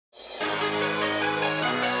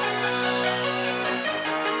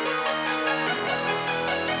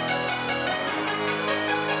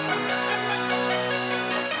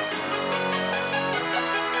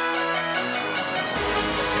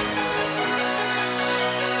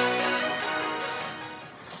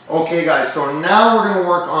Okay guys, so now we're going to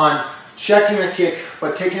work on checking the kick,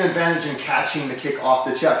 but taking advantage and catching the kick off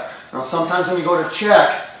the check. Now sometimes when you go to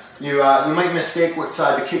check, you might mistake what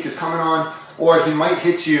side the kick is coming on, or he might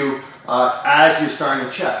hit you as you're starting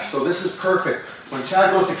to check. So this is perfect. When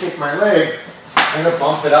Chad goes to kick my leg, I'm going to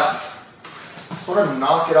bump it up. Sort of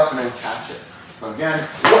knock it up and then catch it. So again,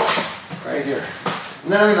 whoop, right here.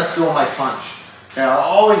 And then I'm going to throw my punch. And I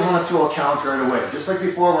always want to throw a counter right away. Just like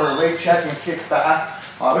before, when I leg check and kick back,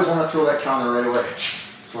 I always want to throw that counter right away.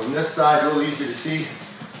 So on this side, real easy to see.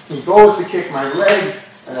 He goes to kick my leg,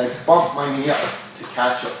 and I bump my knee up to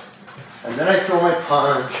catch it. And then I throw my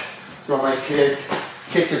punch, throw my kick,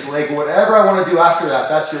 kick his leg, whatever I want to do after that,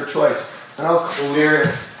 that's your choice. And I'll clear it,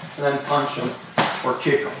 and then punch him or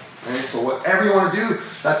kick him. Okay? So whatever you want to do,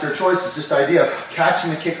 that's your choice. It's just the idea of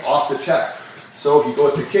catching the kick off the check. So he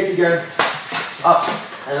goes to kick again, up,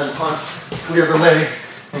 and then punch, clear the leg,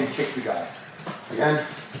 and kick the guy. Again.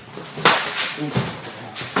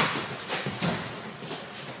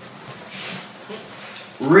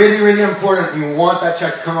 Really, really important. You want that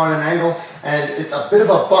check to come on an angle, and it's a bit of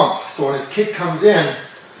a bump. So when his kick comes in,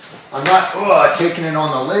 I'm not taking it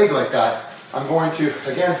on the leg like that. I'm going to,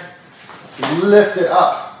 again, lift it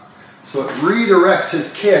up. So it redirects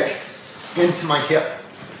his kick into my hip.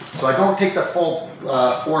 So I don't take the full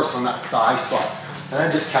force on that thigh spot. And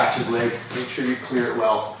then just catch his leg. Make sure you clear it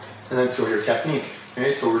well. And then throw your technique.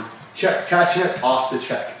 Okay, so we're catching it off the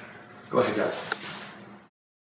check. Go ahead, guys.